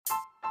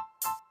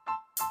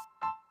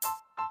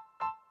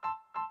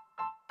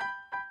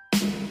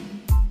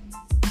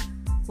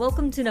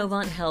Welcome to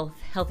Novant Health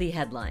Healthy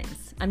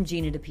Headlines. I'm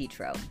Gina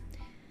DePietro.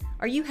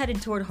 Are you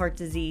headed toward heart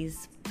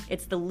disease?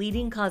 It's the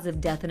leading cause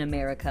of death in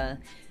America,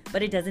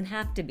 but it doesn't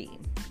have to be.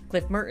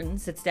 Cliff Merton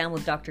sits down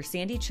with Dr.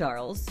 Sandy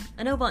Charles,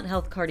 a Novant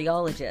Health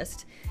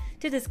cardiologist,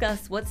 to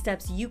discuss what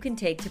steps you can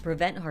take to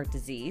prevent heart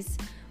disease,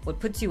 what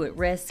puts you at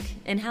risk,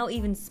 and how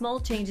even small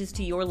changes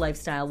to your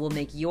lifestyle will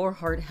make your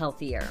heart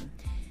healthier.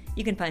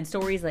 You can find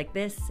stories like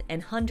this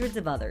and hundreds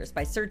of others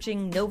by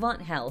searching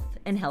Novant Health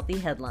and Healthy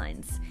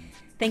Headlines.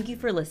 Thank you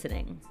for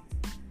listening.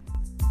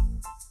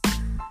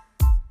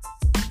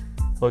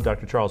 Hello,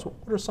 Dr. Charles. What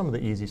are some of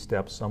the easy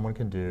steps someone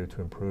can do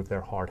to improve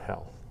their heart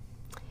health?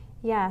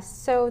 Yes,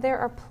 so there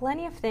are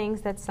plenty of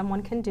things that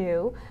someone can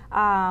do,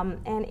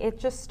 and it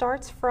just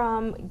starts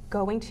from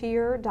going to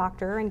your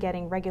doctor and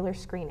getting regular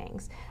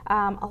screenings.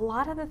 A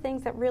lot of the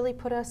things that really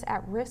put us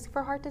at risk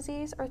for heart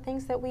disease are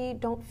things that we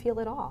don't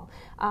feel at all.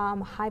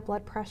 High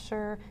blood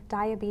pressure,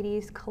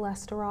 diabetes,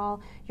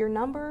 cholesterol. Your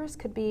numbers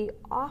could be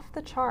off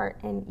the chart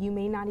and you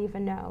may not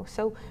even know.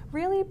 So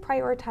really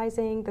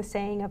prioritizing the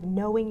saying of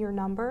knowing your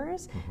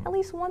numbers. At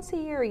least once a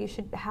year you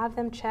should have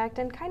them checked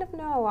and kind of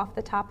know off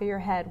the top of your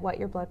head what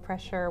your blood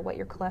pressure, what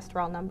your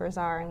cholesterol numbers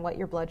are, and what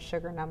your blood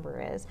sugar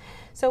number is.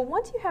 So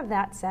once you have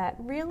that set,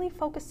 really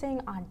focusing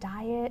on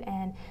diet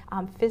and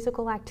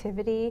physical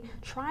activity,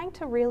 trying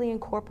to really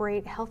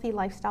incorporate healthy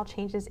lifestyle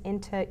changes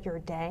into your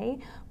day,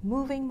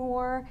 moving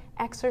more,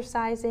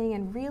 exercising,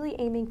 and really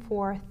aiming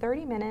for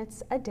 30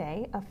 minutes a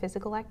day of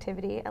physical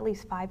activity, at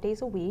least 5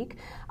 days a week,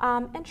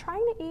 and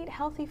trying to eat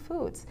healthy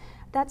foods.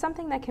 That's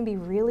something that can be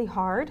really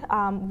hard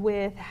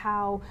with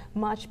how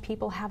much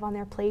people have on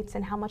their plates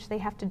and how much they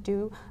have to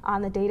do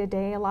on the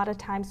day-to-day. A lot of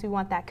times we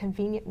want that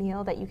convenient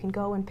meal that you can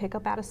go and pick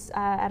up at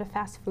a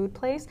fast food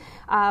place.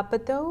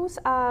 But those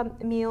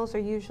meals are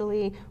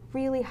usually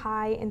really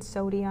high in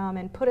sodium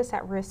and put us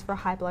at risk for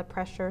high blood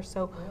pressure.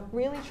 So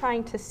really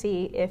trying to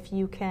see if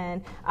you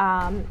can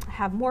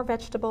have more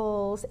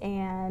vegetables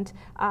and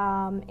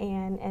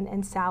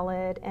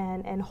salad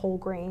and whole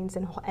grains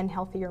and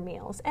healthier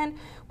meals. And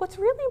what's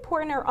really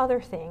important are other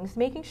things,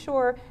 making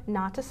sure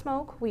not to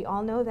smoke. We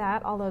all know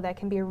that, although that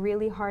can be a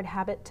really hard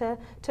habit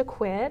to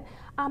quit.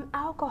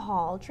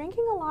 Alcohol,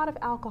 drinking a lot of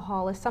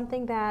alcohol is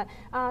something that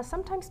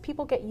sometimes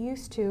people get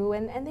used to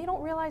and they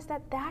don't realize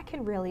that that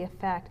can really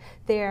affect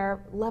their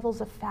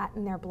levels of fat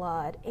in their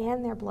blood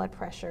and their blood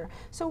pressure.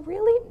 So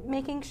really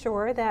making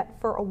sure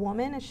that for a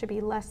woman it should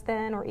be less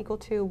than or equal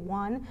to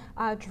one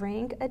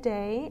drink a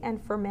day,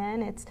 and for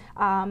men it's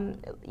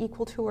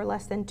equal to or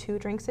less than 2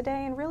 drinks a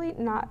day, and really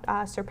not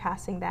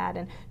surpassing that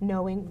and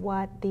knowing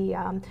what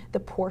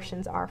the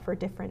portions are for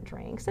different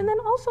drinks. And then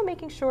also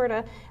making sure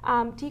to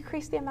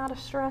decrease the amount of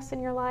stress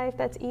in your life.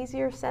 That's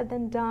easier said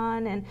than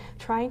done, and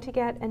trying to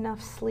get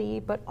enough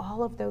sleep, but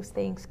all of those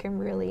things can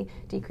really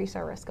decrease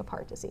our risk of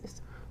heart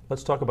disease.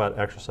 Let's talk about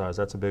exercise.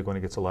 That's a big one.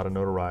 It gets a lot of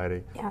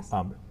notoriety. Yes.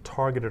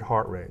 Targeted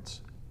heart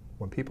rates.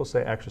 When people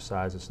say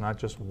exercise, it's not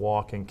just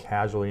walking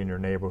casually in your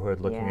neighborhood,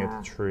 looking at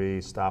the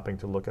tree, stopping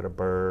to look at a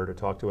bird or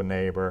talk to a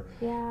neighbor.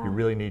 You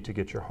really need to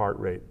get your heart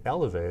rate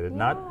elevated,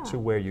 not to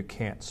where you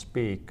can't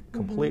speak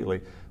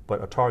completely,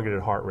 but a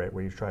targeted heart rate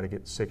where you try to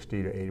get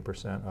 60 to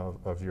 80%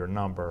 of your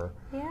number.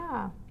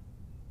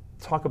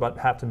 Talk about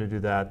having to do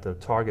that. The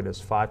target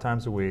is 5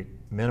 times a week,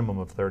 minimum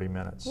of 30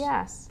 minutes.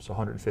 Yes. So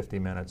 150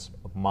 minutes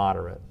of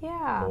moderate,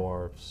 Yeah.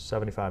 or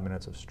 75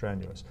 minutes of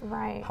strenuous.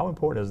 Right. How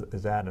important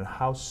is that, and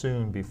how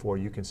soon before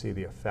you can see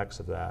the effects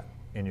of that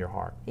in your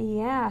heart?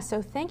 Yeah,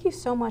 so thank you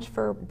so much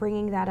for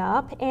bringing that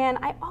up. And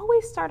I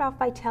always start off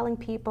by telling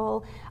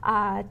people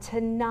to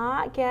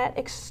not get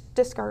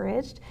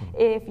discouraged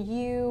if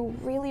you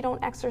really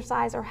don't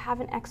exercise or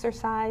haven't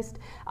exercised.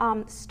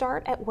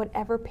 Start at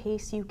whatever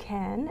pace you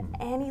can.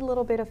 Any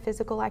little bit of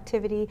physical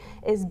activity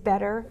is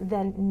better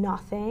than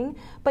nothing.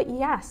 But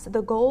yes,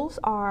 the goals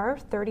are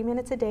 30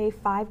 minutes a day,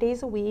 5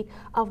 days a week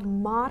of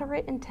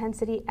moderate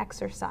intensity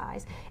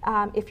exercise.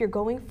 If you're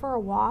going for a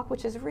walk,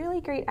 which is really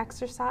great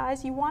exercise,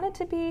 you want it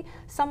to be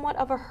somewhat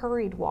of a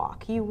hurried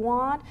walk. You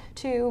want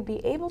to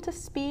be able to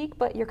speak,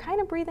 but you're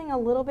kind of breathing a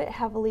little bit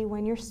heavily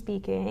when you're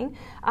speaking.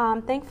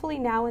 Thankfully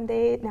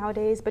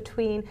nowadays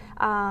between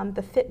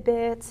the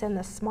Fitbits and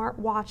the smart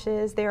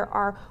watches, there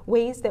are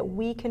ways that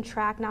we can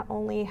track not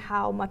only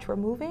how much we're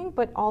moving,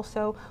 but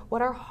also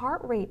what our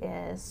heart rate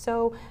is.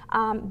 So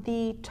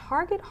the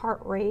target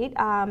heart rate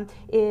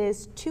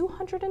is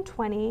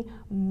 220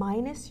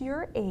 minus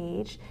your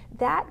age.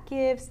 That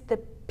gives the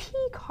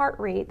peak heart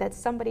rate that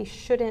somebody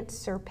shouldn't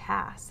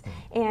surpass.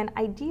 And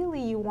ideally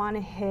you want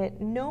to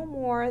hit no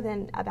more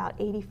than about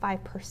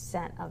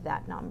 85% of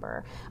that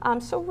number.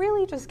 So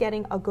really just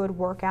getting a good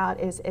workout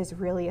is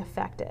really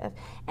effective.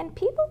 And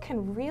people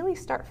can really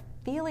start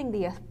feeling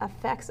the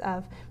effects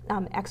of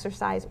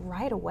exercise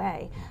right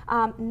away.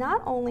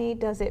 Not only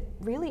does it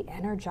really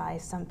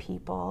energize some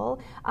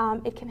people,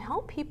 it can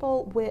help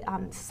people with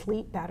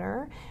sleep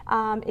better.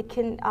 It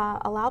can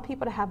allow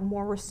people to have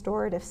more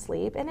restorative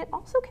sleep, and it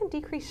also can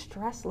decrease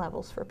stress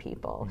levels for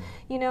people.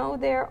 You know,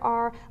 there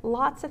are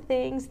lots of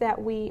things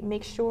that we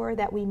make sure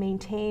that we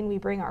maintain. We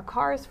bring our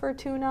cars for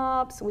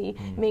tune-ups. We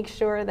make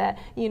sure that,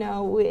 you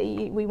know,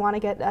 we want to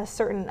get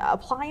certain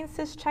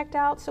appliances checked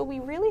out. So we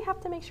really have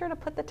to make sure to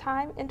put the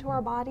time into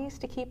our bodies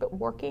to keep it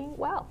working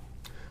well.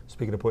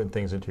 Speaking of putting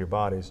things into your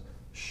bodies,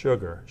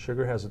 sugar.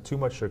 Too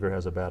much sugar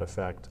has a bad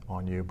effect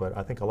on you, but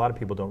I think a lot of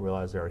people don't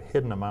realize there are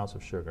hidden amounts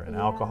of sugar in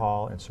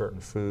alcohol and certain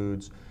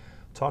foods.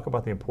 Talk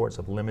about the importance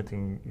of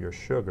limiting your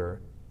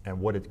sugar and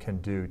what it can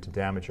do to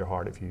damage your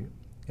heart if you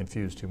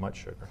infuse too much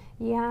sugar.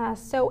 Yeah,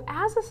 so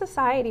as a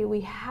society,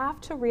 we have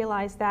to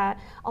realize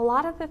that a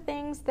lot of the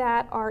things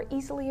that are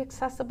easily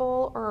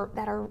accessible or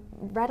that are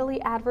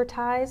readily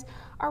advertised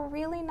are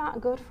really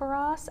not good for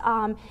us.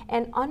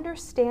 And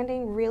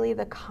understanding really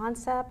the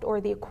concept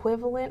or the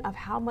equivalent of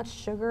how much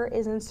sugar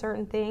is in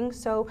certain things.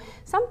 So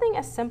something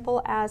as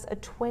simple as a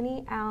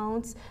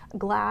 20-ounce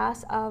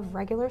glass of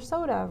regular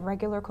soda,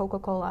 regular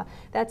Coca-Cola.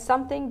 That's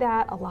something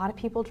that a lot of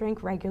people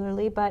drink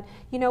regularly, but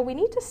you know, we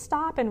need to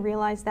stop and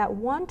realize that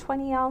one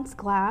 20-ounce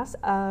glass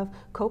of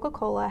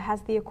Coca-Cola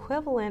has the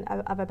equivalent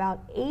of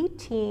about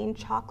 18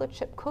 chocolate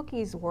chip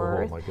cookies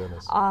worth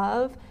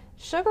of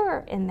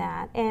sugar in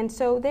that. And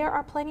so there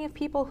are plenty of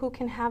people who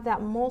can have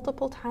that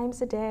multiple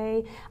times a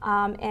day,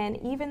 and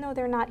even though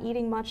they're not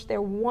eating much,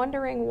 they're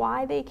wondering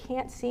why they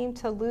can't seem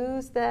to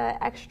lose the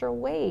extra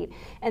weight.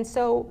 And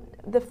so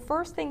the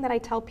first thing that I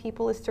tell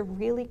people is to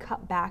really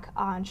cut back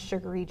on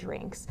sugary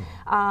drinks.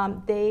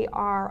 They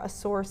are a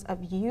source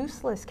of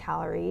useless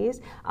calories.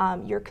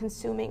 You're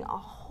consuming a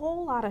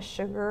whole lot of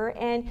sugar,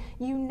 and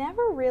you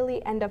never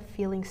really end up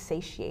feeling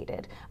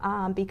satiated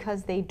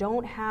because they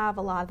don't have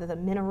a lot of the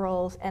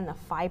minerals and the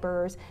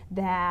fibers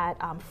that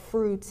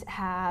fruits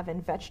have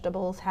and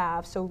vegetables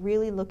have. So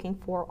really looking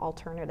for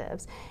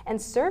alternatives.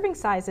 And serving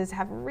sizes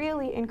have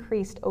really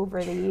increased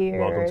over the years.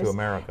 Welcome to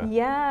America.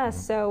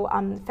 Yes. So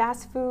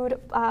fast food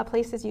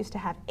places used to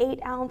have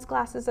 8-ounce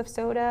glasses of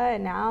soda,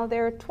 and now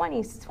they're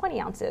 20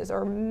 ounces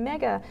or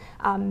mega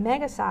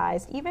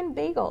sized. Even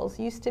bagels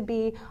used to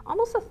be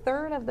almost a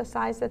third of the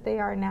size that they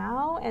are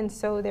now, and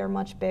so they're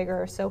much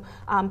bigger. So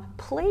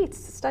plates,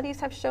 studies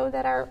have shown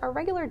that our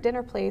regular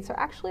dinner plates are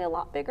actually a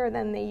lot bigger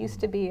than they used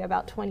to be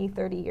about 20,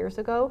 30 years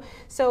ago.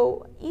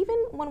 So even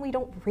when we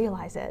don't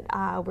realize it,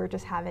 we're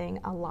just having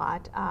a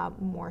lot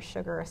more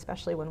sugar,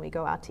 especially when we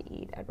go out to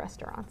eat at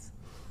restaurants.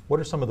 What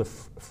are some of the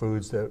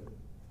foods that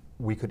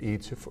we could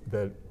eat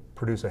that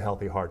produce a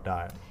healthy heart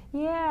diet?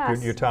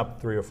 Yes. Your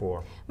top 3 or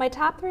 4? My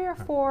top 3 or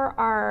 4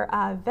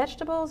 are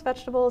vegetables,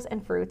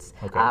 and fruits.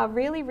 Okay.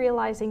 Really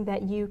realizing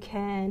that you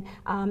can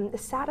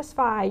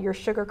satisfy your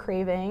sugar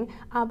craving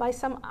by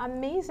some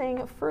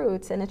amazing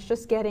fruits, and it's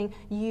just getting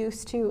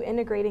used to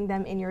integrating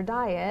them in your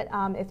diet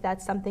if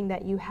that's something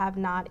that you have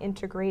not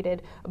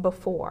integrated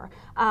before.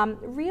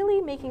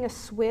 Really making a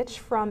switch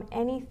from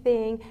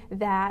anything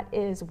that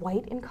is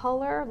white in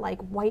color,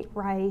 like white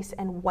rice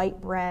and white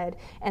bread,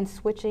 and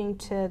switching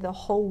to the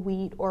whole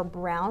wheat or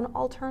brown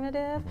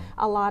alternative.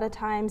 A lot of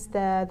times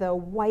the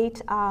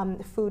white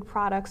food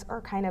products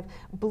are kind of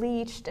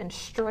bleached and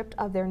stripped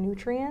of their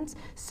nutrients,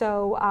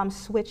 so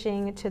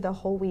switching to the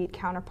whole wheat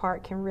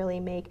counterpart can really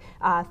make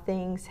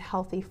things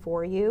healthy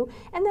for you.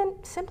 And then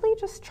simply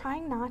just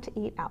trying not to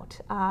eat out.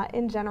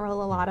 In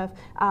general, a lot of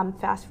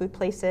fast food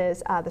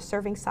places, the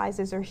serving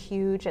sizes are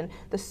huge, and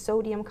the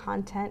sodium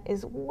content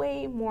is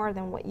way more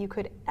than what you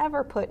could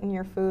ever put in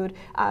your food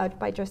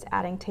by just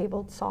adding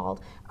table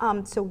salt.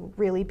 So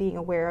really being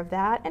aware of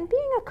that and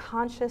being a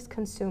conscious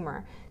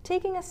consumer,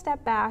 taking a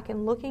step back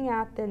and looking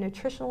at the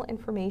nutritional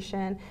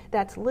information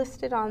that's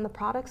listed on the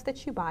products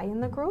that you buy in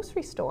the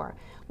grocery store.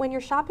 When you're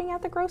shopping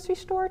at the grocery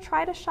store,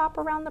 try to shop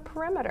around the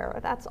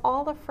perimeter. That's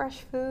all the fresh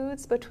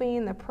foods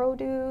between the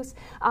produce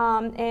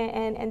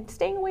and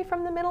staying away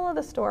from the middle of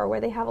the store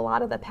where they have a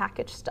lot of the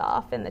packaged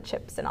stuff and the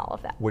chips and all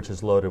of that. Which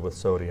is loaded with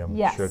sodium,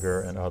 yes,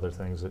 sugar, and other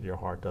things that your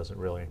heart doesn't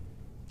really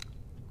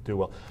do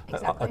well.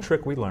 Exactly. A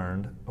trick we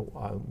learned,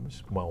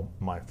 well,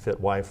 my fit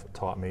wife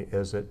taught me,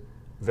 is that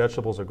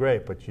vegetables are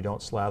great, but you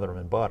don't slather them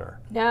in butter.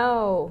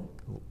 No.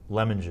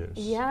 Lemon juice,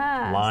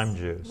 yes, lime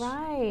juice,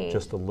 right,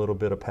 just a little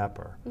bit of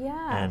pepper. Yes.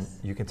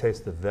 And you can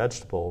taste the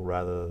vegetable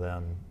rather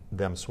than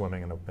them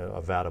swimming in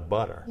a vat of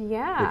butter.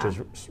 Yeah. Which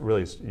is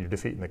really, you're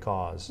defeating the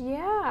cause.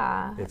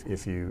 Yeah.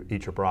 If you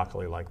eat your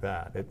broccoli like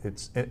that.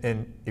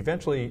 And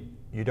eventually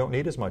you don't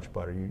need as much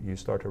butter. You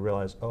start to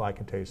realize, oh, I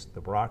can taste the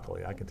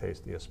broccoli, I can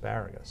taste the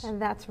asparagus.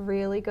 And that's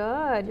really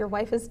good. Your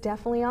wife is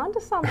definitely onto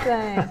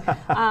something.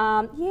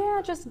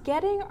 Yeah, just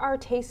getting our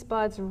taste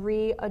buds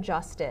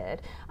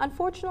readjusted.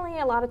 Unfortunately,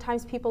 a lot of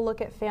times people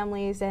look at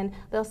families and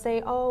they'll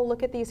say, oh,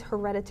 look at these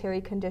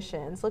hereditary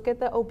conditions. Look at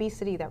the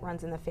obesity that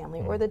runs in the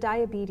family, or the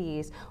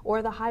diabetes,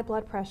 or the high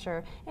blood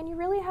pressure. And you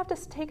really have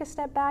to take a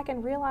step back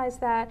and realize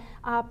that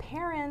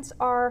parents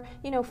are,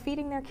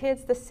 feeding their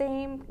kids the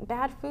same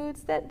bad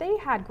foods that they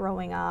had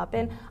growing up.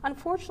 And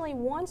unfortunately,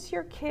 once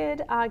your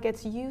kid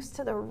gets used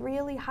to the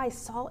really high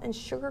salt and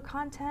sugar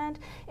content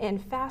in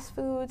fast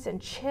foods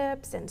and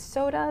chips and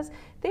sodas,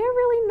 they're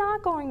really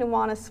not going to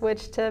want to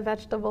switch to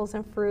vegetables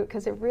and fruit,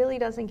 because it really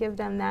doesn't give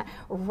them that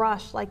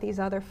rush like these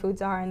other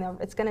foods are, and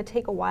it's going to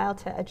take a while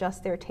to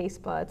adjust their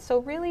taste buds. So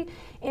really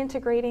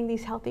integrating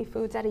these healthy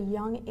foods at a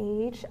young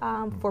age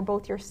for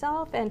both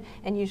yourself and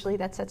usually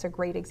that sets a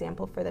great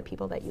example for the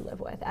people that you live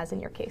with, as in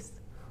your case.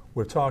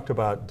 We've talked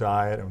about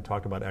diet and we've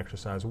talked about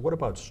exercise. What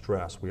about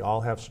stress? We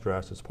all have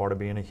stress. It's part of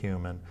being a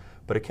human,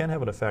 but it can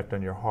have an effect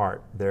on your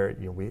heart.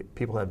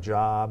 People have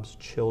jobs,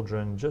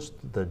 children, just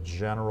the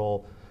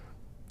general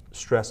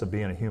stress of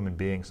being a human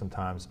being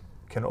sometimes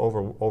can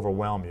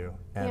overwhelm you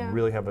and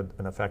really have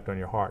an effect on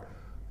your heart.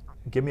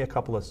 Give me a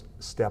couple of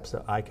steps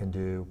that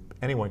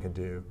anyone can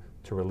do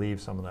to relieve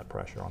some of that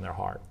pressure on their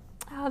heart.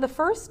 The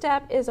first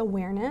step is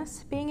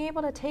awareness, being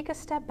able to take a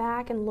step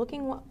back and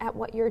looking at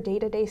what your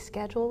day-to-day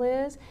schedule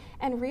is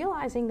and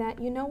realizing that,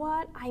 you know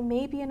what, I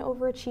may be an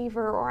overachiever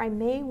or I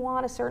may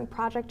want a certain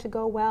project to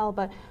go well,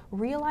 but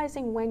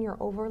realizing when you're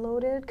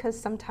overloaded, because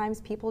sometimes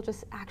people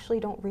just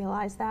actually don't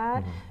realize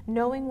that,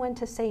 knowing when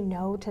to say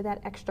no to that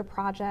extra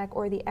project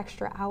or the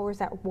extra hours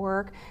at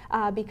work,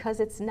 because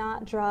it's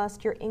not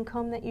just your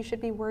income that you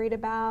should be worried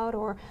about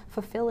or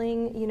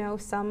fulfilling,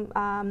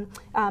 some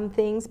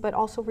things, but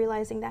also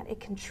realizing that it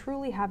can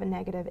truly have a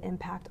negative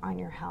impact on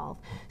your health.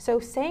 So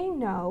saying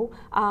no,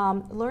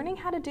 learning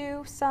how to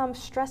do some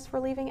stress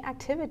relieving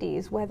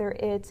activities, whether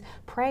it's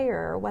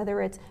prayer,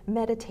 whether it's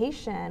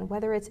meditation,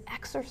 whether it's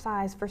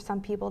exercise for some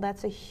people,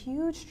 that's a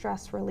huge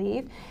stress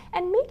relief,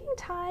 and making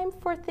time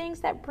for things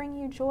that bring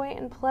you joy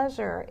and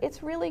pleasure.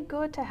 It's really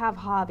good to have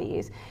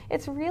hobbies.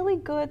 It's really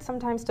good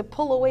sometimes to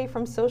pull away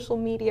from social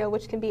media,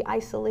 which can be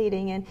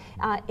isolating, and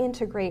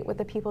integrate with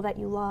the people that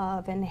you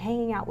love and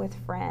hanging out with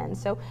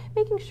friends. So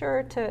making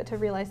sure to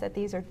realize that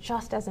these are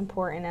just as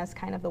important as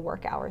kind of the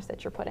work hours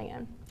that you're putting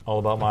in. All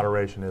about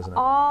moderation, isn't it?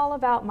 All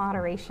about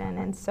moderation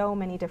in so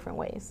many different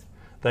ways.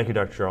 Thank you,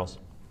 Dr. Charles.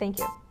 Thank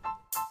you.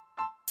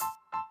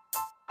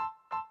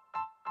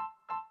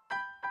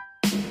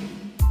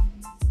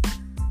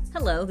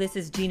 Hello, this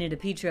is Gina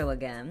DePietro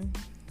again.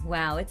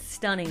 Wow, it's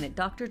stunning that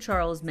Dr.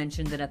 Charles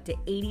mentioned that up to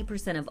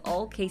 80% of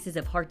all cases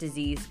of heart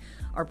disease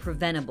are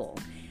preventable.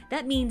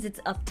 That means it's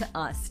up to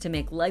us to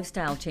make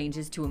lifestyle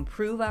changes to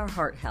improve our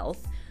heart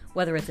health,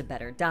 whether it's a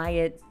better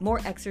diet,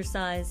 more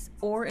exercise,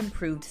 or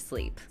improved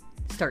sleep.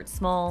 Start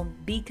small,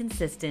 be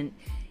consistent,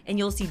 and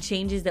you'll see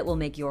changes that will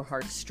make your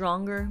heart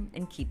stronger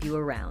and keep you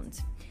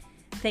around.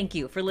 Thank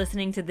you for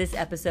listening to this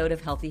episode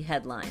of Healthy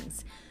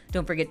Headlines.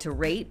 Don't forget to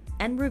rate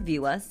and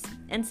review us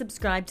and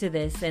subscribe to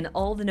this and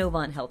all the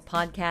Novant Health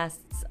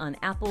podcasts on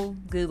Apple,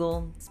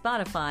 Google,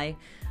 Spotify,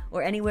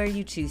 or anywhere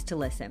you choose to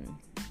listen.